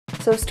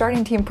So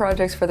starting team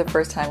projects for the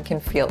first time can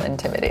feel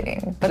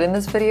intimidating, but in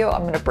this video,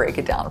 I'm gonna break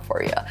it down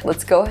for you.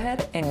 Let's go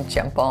ahead and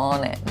jump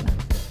on in.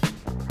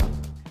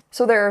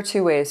 So there are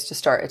two ways to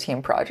start a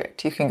team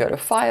project. You can go to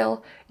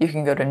File, you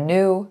can go to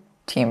New,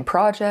 Team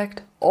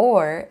Project,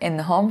 or in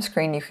the home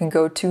screen, you can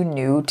go to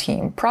New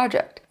Team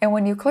Project. And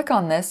when you click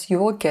on this, you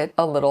will get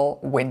a little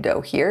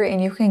window here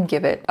and you can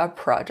give it a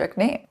project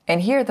name.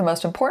 And here, the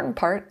most important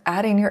part,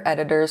 adding your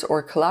editors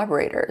or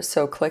collaborators.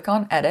 So click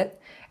on Edit.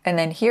 And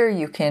then here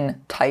you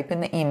can type in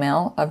the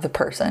email of the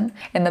person.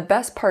 And the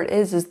best part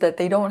is that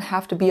they don't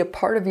have to be a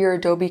part of your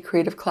Adobe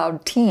Creative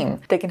Cloud team.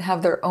 They can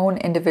have their own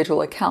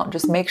individual account.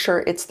 Just make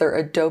sure it's their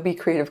Adobe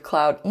Creative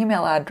Cloud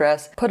email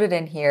address, put it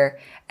in here,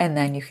 and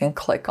then you can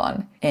click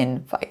on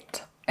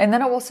Invite. And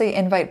then it will say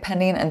invite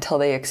pending until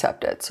they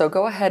accept it. So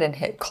go ahead and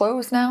hit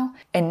close now,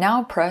 and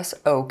now press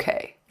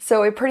OK.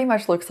 So it pretty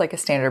much looks like a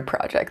standard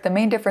project. The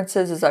main difference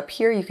is up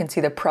here you can see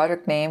the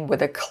project name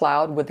with a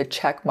cloud with a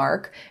check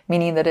mark,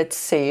 meaning that it's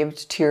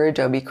saved to your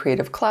Adobe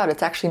Creative Cloud.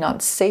 It's actually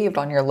not saved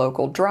on your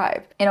local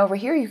drive. And over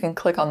here you can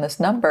click on this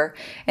number,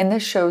 and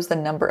this shows the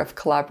number of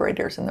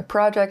collaborators in the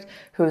project,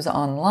 who's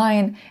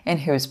online, and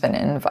who's been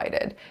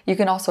invited. You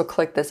can also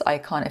click this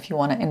icon if you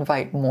want to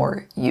invite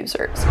more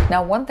users.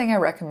 Now, one thing I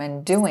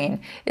recommend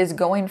doing is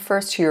going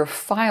first to your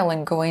file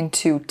and going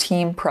to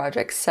Team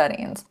Project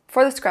Settings.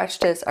 For the scratch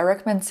disk, I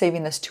recommend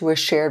saving this to a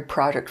shared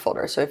project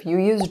folder. So if you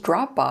use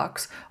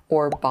Dropbox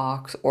or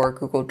Box or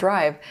Google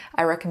Drive,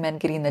 I recommend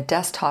getting the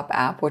desktop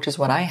app, which is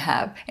what I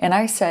have. And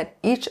I set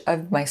each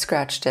of my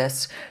scratch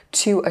disks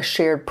to a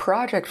shared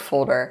project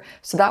folder.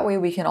 So that way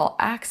we can all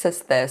access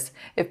this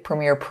if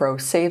Premiere Pro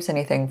saves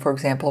anything, for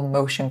example,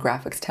 motion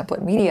graphics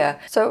template media.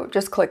 So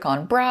just click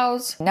on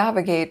Browse,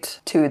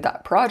 navigate to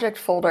that project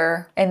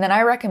folder. And then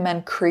I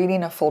recommend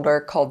creating a folder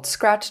called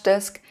Scratch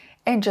Disk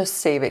and just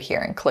save it here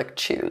and click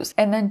choose.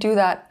 And then do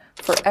that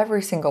for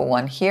every single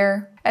one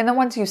here. And then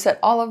once you set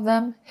all of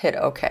them, hit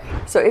OK.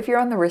 So if you're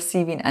on the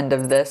receiving end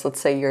of this, let's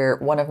say you're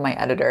one of my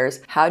editors,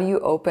 how do you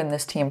open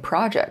this team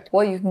project?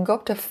 Well, you can go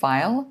up to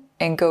File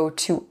and go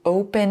to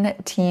Open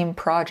Team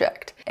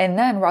Project. And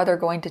then rather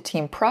going to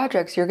Team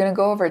Projects, you're gonna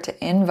go over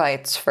to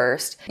Invites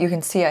first. You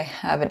can see I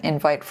have an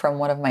invite from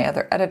one of my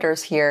other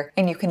editors here,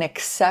 and you can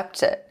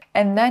accept it.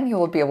 And then you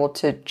will be able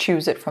to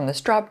choose it from this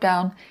drop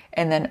down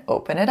and then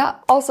open it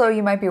up. Also,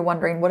 you might be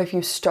wondering, what if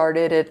you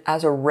started it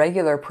as a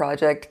regular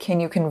project? Can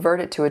you convert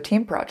it to a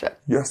team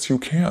project? Yes, you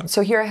can.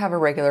 So here I have a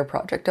regular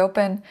project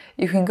open.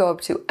 You can go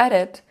up to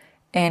Edit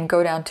and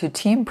go down to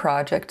Team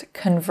Project,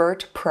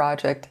 Convert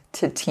Project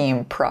to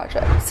Team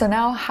Project. So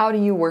now how do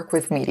you work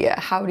with media?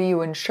 How do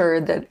you ensure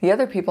that the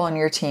other people on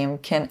your team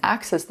can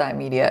access that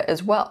media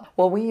as well?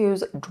 Well, we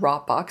use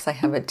Dropbox. I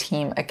have a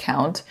team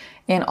account,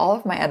 and all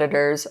of my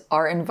editors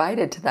are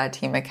invited to that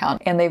team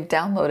account, and they've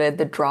downloaded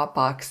the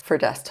Dropbox for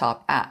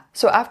Desktop app.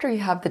 So after you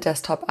have the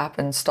desktop app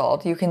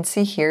installed, you can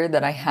see here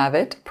that I have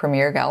it,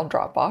 Premiere Gal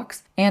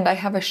Dropbox, and I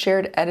have a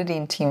shared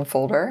editing team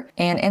folder.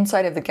 And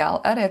inside of the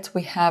Gal edits,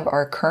 we have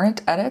our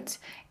current edits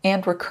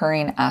and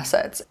recurring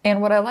assets.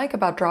 And what I like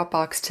about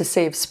Dropbox, to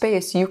save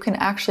space, you can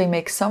actually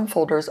make some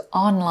folders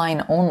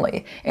online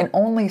only and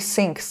only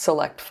sync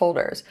select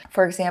folders.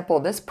 For example,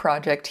 this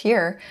project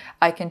here,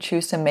 I can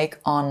choose to make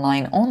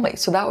online only.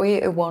 So that way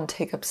it won't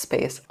take up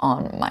space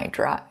on my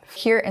drive.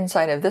 Here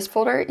inside of this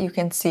folder, you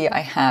can see I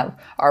have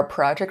our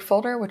project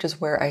folder, which is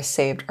where I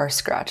saved our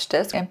scratch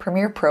disk, and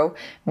Premiere Pro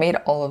made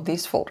all of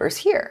these folders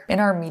here. In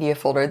our media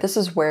folder, this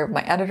is where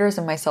my editors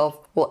and myself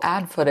will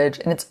add footage,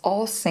 and it's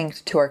all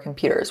synced to our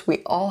computers.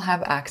 We all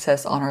have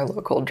access on our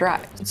local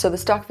drive. So the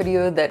stock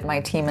video that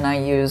my team and I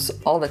use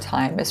all the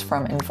time is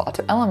from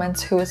Envato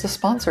Elements, who is the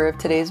sponsor of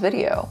today's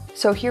video.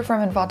 So here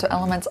from Envato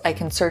Elements, I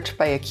can search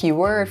by a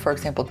keyword, for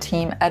example,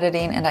 team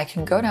editing, and I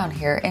can go down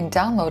here and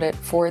download it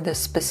for this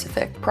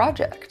specific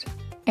project.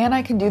 And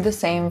I can do the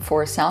same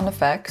for sound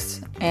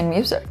effects and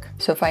music.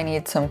 So if I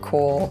need some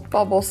cool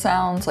bubble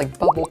sounds like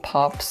bubble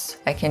pops,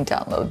 I can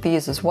download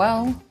these as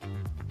well.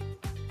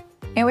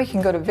 And we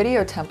can go to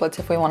video templates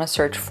if we want to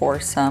search for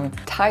some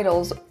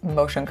titles,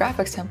 motion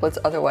graphics templates,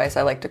 otherwise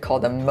I like to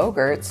call them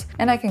MOGRTs.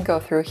 And I can go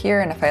through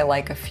here, and if I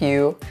like a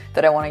few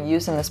that I want to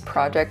use in this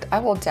project, I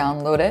will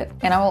download it,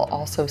 and I will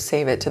also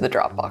save it to the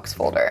Dropbox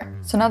folder.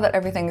 So now that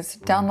everything's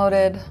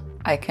downloaded,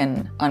 I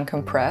can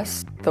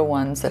uncompress the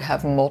ones that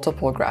have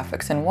multiple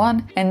graphics in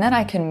one, and then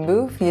I can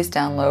move these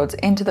downloads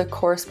into the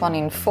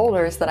corresponding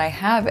folders that I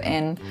have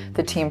in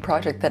the team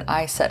project that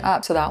I set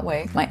up, so that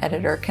way my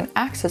editor can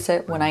access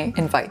it when I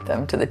invite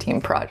them to the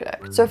team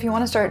project. So if you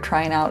want to start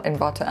trying out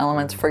Envato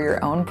Elements for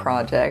your own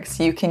projects,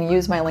 you can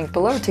use my link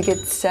below to get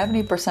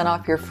 70%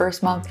 off your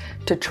first month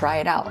to try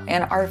it out.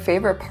 And our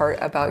favorite part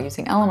about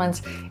using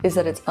Elements is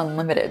that it's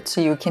unlimited,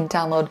 so you can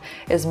download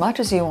as much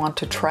as you want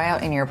to try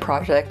out in your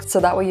project, so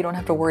that way you don't don't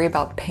have to worry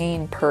about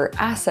paying per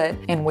asset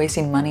and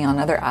wasting money on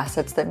other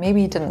assets that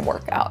maybe didn't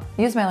work out.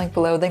 Use my link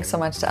below. Thanks so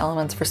much to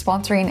Elements for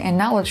sponsoring, and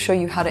now let's show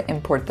you how to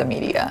import the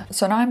media.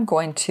 So now I'm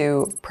going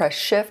to press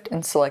Shift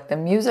and select the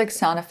music,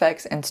 sound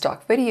effects, and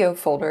stock video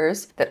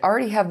folders that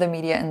already have the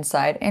media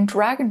inside and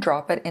drag and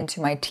drop it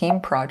into my team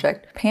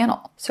project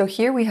panel. So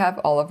here we have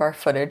all of our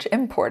footage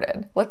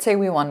imported. Let's say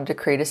we wanted to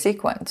create a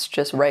sequence.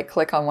 Just right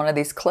click on one of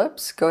these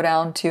clips, go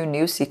down to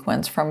New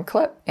Sequence from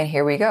Clip, and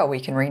here we go. We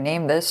can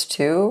rename this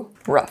to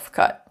Rough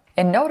Cut.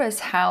 And notice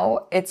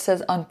how it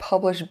says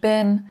unpublished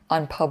bin,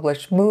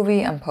 unpublished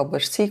movie,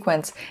 unpublished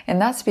sequence,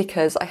 and that's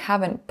because I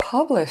haven't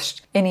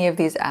published any of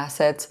these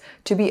assets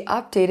to be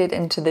updated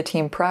into the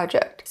team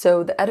project.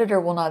 So the editor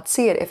will not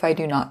see it if I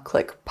do not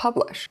click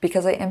publish.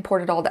 Because I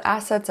imported all the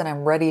assets and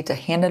I'm ready to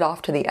hand it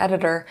off to the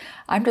editor,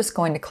 I'm just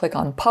going to click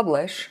on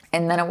publish,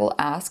 and then it will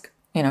ask,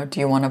 do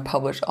you want to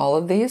publish all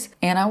of these?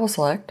 And I will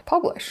select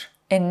publish.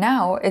 And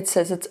now it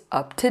says it's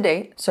up to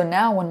date. So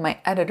now when my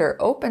editor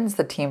opens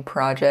the team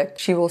project,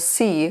 she will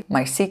see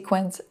my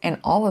sequence and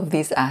all of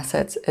these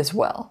assets as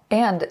well.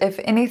 And if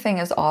anything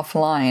is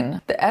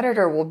offline, the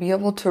editor will be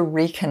able to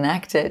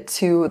reconnect it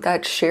to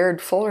that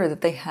shared folder that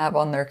they have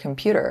on their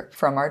computer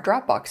from our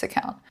Dropbox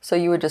account. So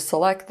you would just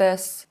select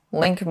this,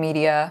 link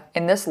media,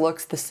 and this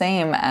looks the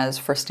same as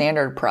for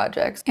standard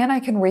projects. And I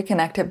can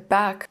reconnect it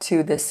back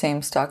to this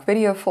same stock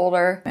video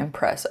folder and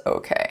press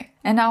OK.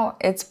 And now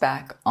it's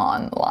back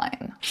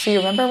online. So you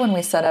remember when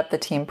we set up the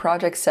team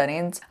project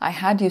settings, I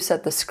had you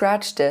set the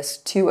scratch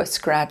disk to a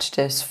scratch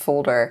disk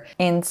folder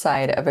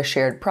inside of a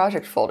shared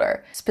project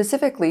folder,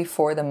 specifically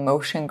for the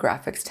motion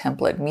graphics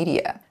template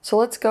media. So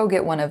let's go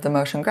get one of the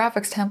motion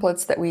graphics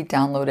templates that we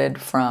downloaded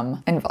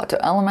from Envato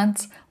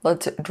Elements.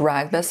 Let's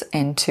drag this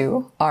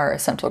into our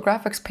Essential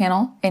Graphics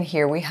panel, and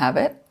here we have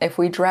it. If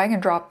we drag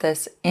and drop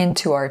this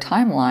into our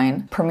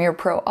timeline, Premiere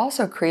Pro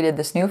also created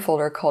this new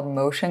folder called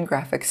Motion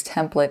Graphics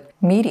Template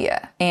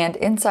Media. And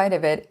inside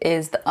of it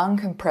is the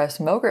uncompressed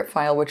MOGRT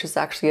file, which is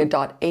actually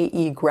a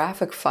 .ae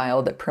graphic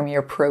file that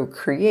Premiere Pro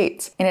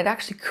creates. And it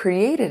actually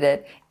created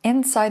it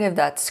inside of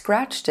that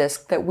scratch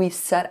disk that we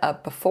set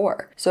up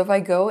before. So if I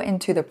go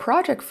into the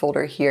project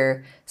folder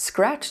here,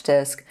 scratch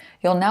disk,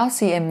 you'll now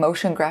see in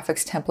Motion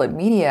Graphics Template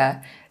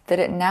Media that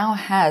it now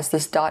has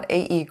this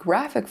 .ae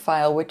graphic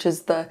file, which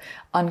is the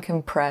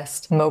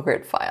uncompressed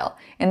MOGRT file.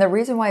 And the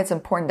reason why it's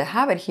important to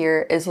have it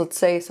here is, let's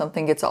say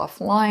something gets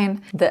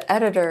offline, the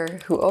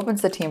editor who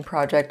opens the team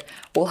project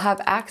will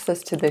have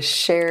access to this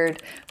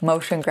shared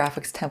Motion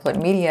Graphics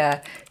Template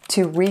Media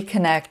to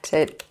reconnect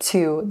it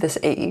to this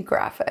AE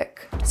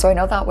graphic. So I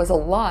know that was a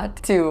lot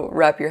to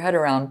wrap your head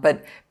around,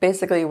 but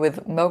basically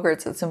with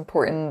MOGRTs, it's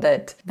important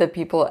that the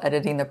people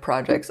editing the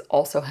projects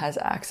also has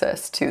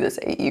access to this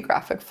AE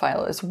graphic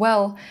file as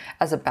well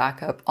as a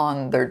backup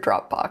on their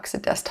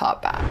Dropbox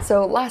desktop app.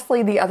 So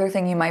lastly, the other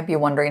thing you might be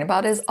wondering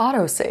about is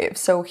autosave.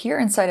 So here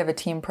inside of a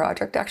team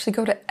project, actually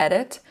go to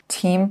Edit,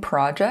 Team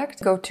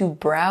Project, go to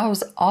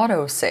Browse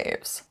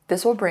Autosaves.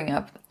 This will bring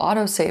up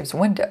autosaves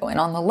window, and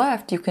on the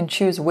left you can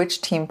choose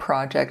which team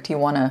project you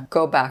want to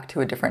go back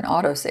to a different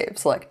autosave.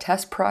 Select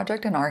test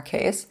project in our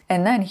case,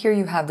 and then here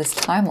you have this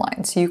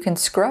timeline, so you can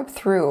scrub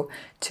through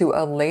to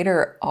a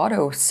later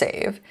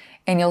autosave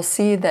and you'll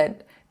see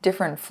that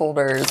different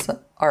folders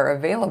are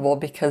available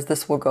because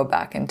this will go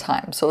back in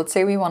time. So let's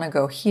say we want to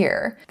go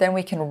here, then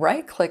we can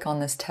right click on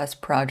this test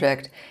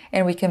project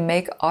and we can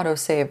make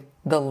autosave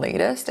the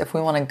latest if we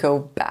want to go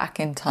back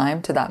in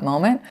time to that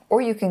moment,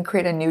 or you can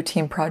create a new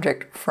team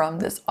project from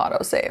this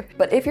autosave.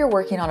 But if you're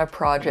working on a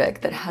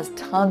project that has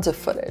tons of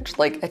footage,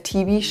 like a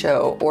TV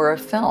show or a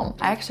film,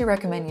 I actually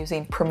recommend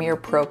using Premiere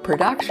Pro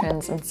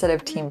Productions instead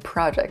of team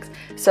projects.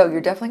 So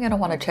you're definitely going to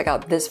want to check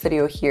out this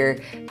video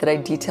here that I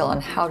detail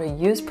on how to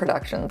use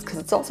productions, because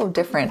it's also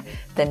different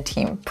than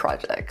team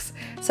projects.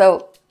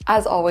 So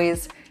as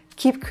always,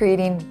 keep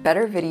creating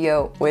better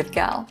video with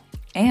Gal,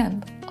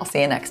 and I'll see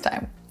you next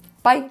time.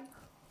 Bye.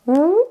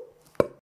 Woo!